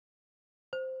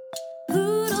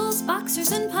pups,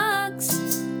 boxers, and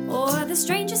pugs, or the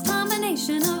strangest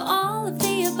combination of all of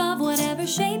the above, whatever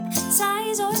shape,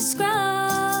 size, or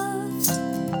scruff.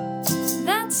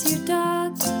 That's your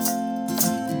dog.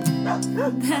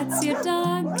 That's your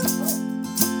dog.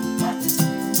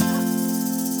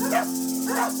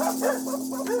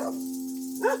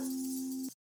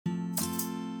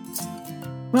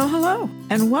 Well, hello,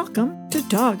 and welcome to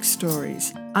Dog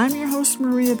Stories. I'm your host,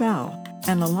 Maria Bell,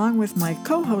 and along with my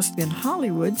co-host in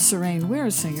Hollywood, Serene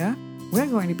Weersinger, we're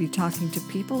going to be talking to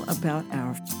people about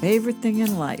our favorite thing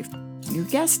in life. You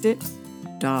guessed it,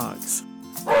 dogs.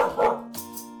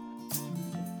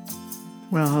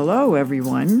 Well, hello,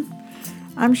 everyone.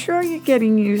 I'm sure you're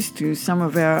getting used to some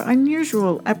of our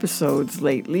unusual episodes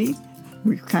lately.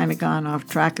 We've kind of gone off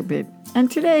track a bit. And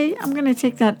today, I'm going to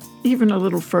take that even a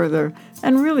little further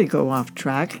and really go off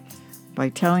track by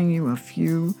telling you a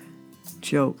few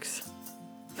jokes.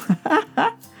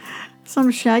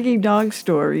 Some shaggy dog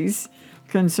stories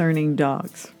concerning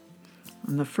dogs.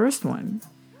 And the first one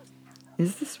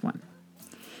is this one.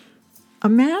 A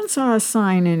man saw a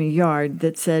sign in a yard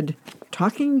that said,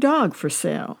 "Talking dog for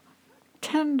sale,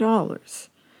 $10.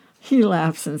 He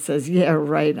laughs and says, "Yeah,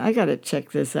 right, I got to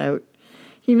check this out."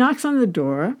 He knocks on the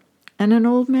door, and an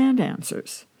old man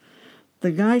answers.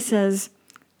 The guy says,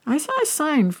 "I saw a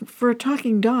sign for a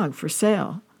talking dog for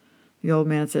sale." The old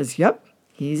man says, "Yep,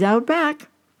 he's out back."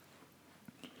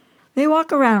 They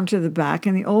walk around to the back,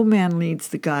 and the old man leads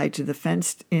the guy to the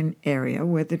fenced-in area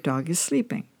where the dog is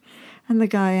sleeping. And the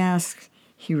guy asks,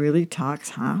 "He really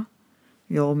talks, huh?"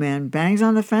 The old man bangs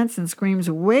on the fence and screams,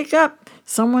 "Wake up!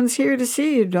 Someone's here to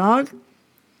see you, dog."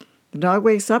 The dog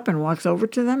wakes up and walks over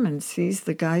to them and sees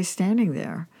the guy standing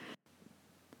there.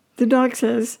 The dog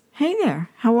says, "Hey there,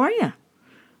 how are you?"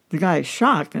 The guy is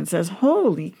shocked and says,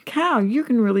 "Holy cow, you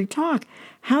can really talk.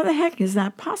 How the heck is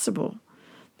that possible?"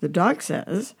 The dog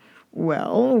says,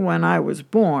 "Well, when I was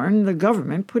born, the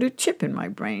government put a chip in my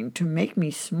brain to make me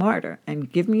smarter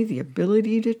and give me the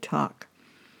ability to talk.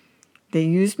 They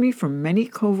used me for many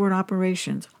covert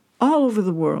operations all over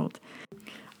the world.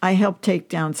 I helped take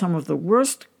down some of the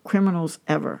worst criminals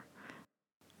ever."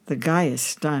 The guy is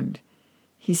stunned.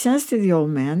 He says to the old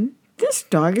man, "This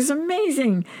dog is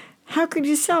amazing. How could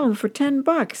you sell him for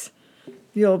 $10?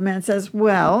 The old man says,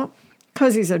 "Well,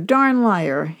 'cause he's a darn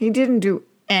liar. He didn't do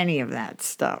any of that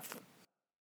stuff."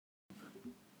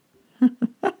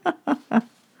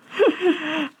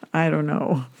 I don't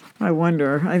know. I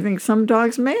wonder. I think some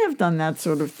dogs may have done that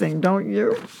sort of thing, don't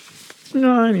you?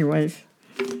 No, anyways.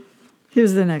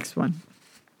 Here's the next one.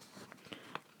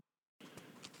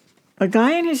 A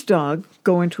guy and his dog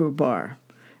go into a bar,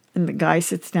 and the guy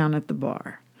sits down at the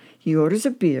bar. He orders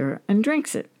a beer and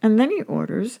drinks it, and then he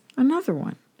orders another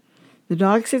one. The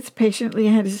dog sits patiently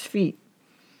at his feet.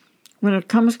 When it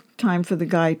comes time for the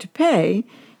guy to pay,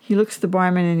 he looks the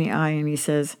barman in the eye and he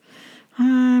says,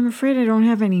 "I'm afraid I don't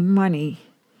have any money."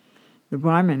 The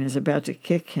barman is about to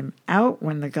kick him out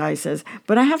when the guy says,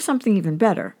 "But I have something even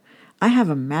better. I have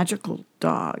a magical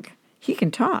dog. He can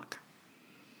talk."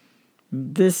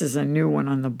 This is a new one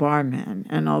on the barman,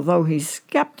 and although he's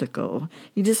skeptical,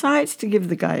 he decides to give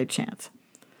the guy a chance.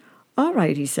 "All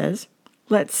right," he says,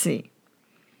 "let's see."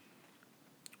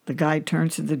 The guy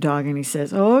turns to the dog and he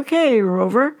says, "Okay,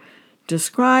 Rover,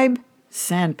 describe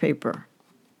sandpaper."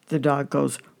 The dog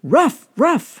goes, "Rough,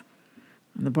 rough."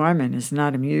 And the barman is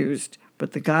not amused,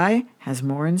 but the guy has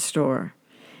more in store.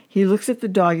 He looks at the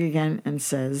dog again and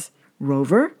says,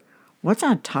 "Rover, what's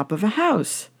on top of a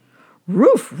house?"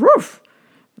 "Roof, roof."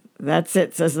 "That's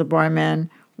it," says the barman.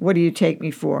 "What do you take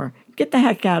me for? Get the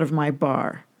heck out of my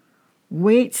bar."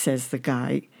 "Wait," says the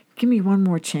guy. "Give me one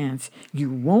more chance. You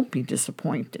won't be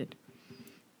disappointed."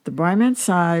 The barman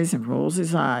sighs and rolls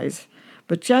his eyes,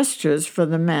 but gestures for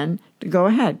the men to go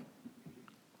ahead.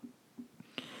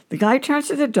 The guy turns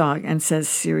to the dog and says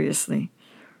seriously,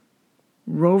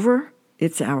 "Rover,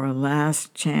 it's our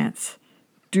last chance.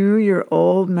 Do your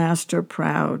old master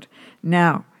proud.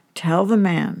 Now, tell the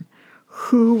man,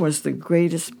 who was the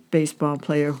greatest baseball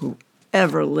player who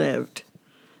ever lived?"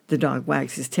 The dog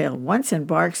wags his tail once and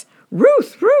barks,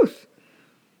 "Ruth, Ruth!"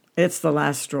 It's the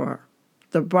last straw.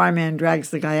 The barman drags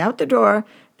the guy out the door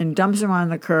and dumps him on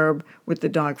the curb with the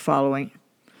dog following.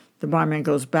 The barman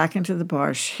goes back into the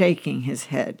bar, shaking his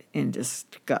head in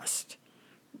disgust.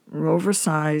 Rover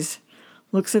sighs,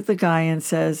 looks at the guy and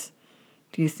says,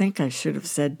 "Do you think I should have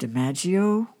said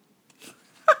DiMaggio?"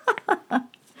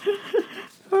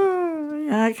 Oh,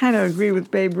 yeah, I kind of agree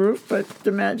with Babe Ruth, but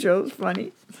DiMaggio's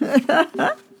funny.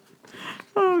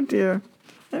 Oh, dear.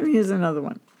 Here's another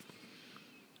one.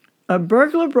 A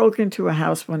burglar broke into a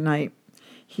house one night.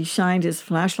 He shined his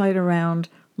flashlight around,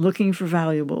 looking for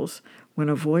valuables, when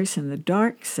a voice in the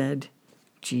dark said,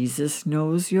 "Jesus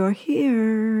knows you're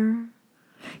here."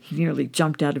 He nearly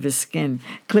jumped out of his skin,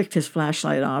 clicked his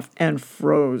flashlight off, and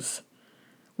froze.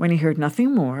 When he heard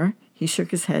nothing more, he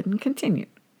shook his head and continued.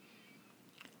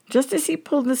 Just as he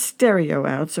pulled the stereo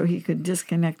out so he could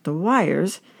disconnect the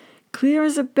wires, clear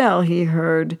as a bell he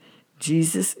heard,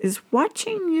 "Jesus is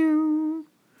watching you."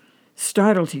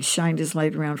 Startled, he shined his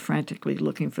light around frantically,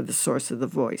 looking for the source of the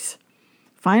voice.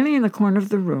 Finally, in the corner of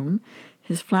the room,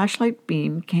 his flashlight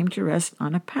beam came to rest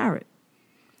on a parrot.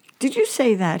 "Did you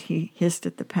say that?" he hissed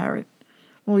at the parrot.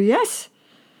 "Well, yes,"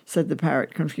 said the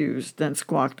parrot, confused, then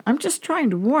squawked, "I'm just trying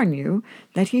to warn you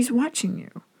that he's watching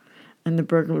you." And the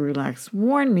burglar relaxed.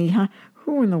 "Warn me, huh?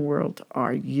 Who in the world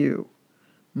are you?"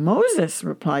 "Moses,"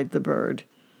 replied the bird.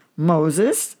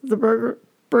 "Moses?" the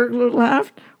burglar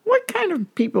laughed. "What kind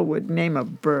of people would name a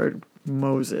bird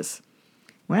Moses?"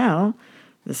 "Well,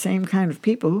 the same kind of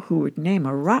people who would name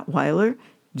a Rottweiler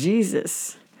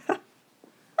Jesus."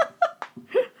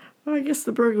 Well, I guess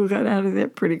the burglar got out of there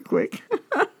pretty quick.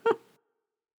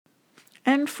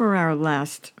 And for our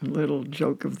last little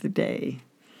joke of the day,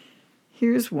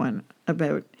 here's one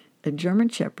about a German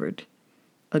Shepherd,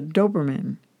 a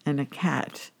Doberman, and a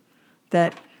cat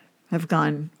that have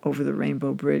gone over the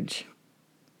Rainbow Bridge.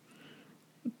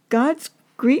 God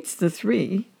greets the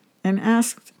three and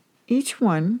asks each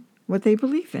one what they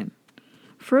believe in.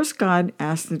 First, God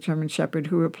asks the German Shepherd,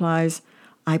 who replies,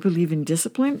 "I believe in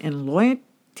discipline and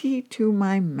loyalty to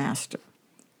my master."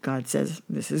 God says,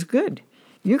 "This is good.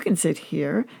 You can sit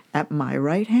here at my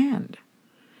right hand."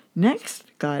 Next,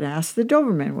 God asks the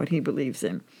Doberman what he believes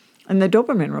in, and the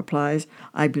Doberman replies,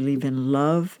 "I believe in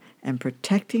love and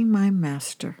protecting my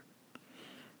master."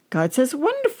 God says,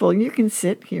 "Wonderful, you can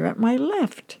sit here at my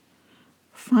left."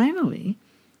 Finally,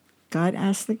 God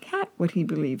asks the cat what he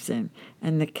believes in,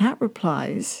 and the cat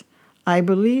replies, "I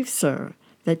believe, sir,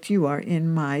 that you are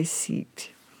in my seat."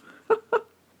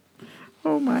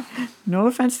 Oh my, no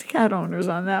offense to cat owners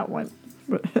on that one,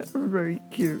 but very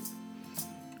cute.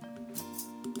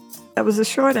 That was a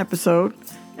short episode,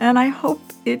 and I hope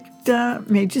it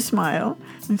made you smile.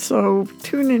 And so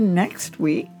tune in next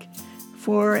week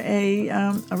for a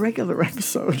regular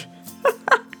episode.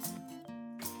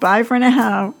 Bye for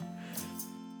now.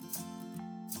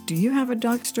 Do you have a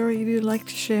dog story you'd like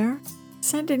to share?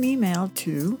 Send an email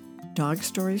to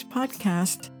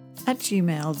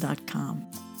dogstoriespodcast@gmail.com.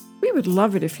 We would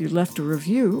love it if you left a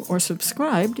review or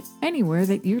subscribed anywhere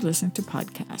that you listen to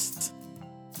podcasts.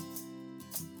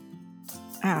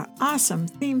 Our awesome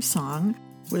theme song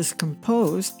was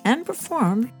composed and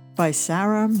performed by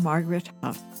Sarah Margaret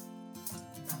Huff.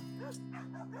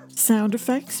 Sound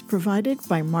effects provided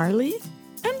by Marley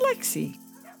and Lexi.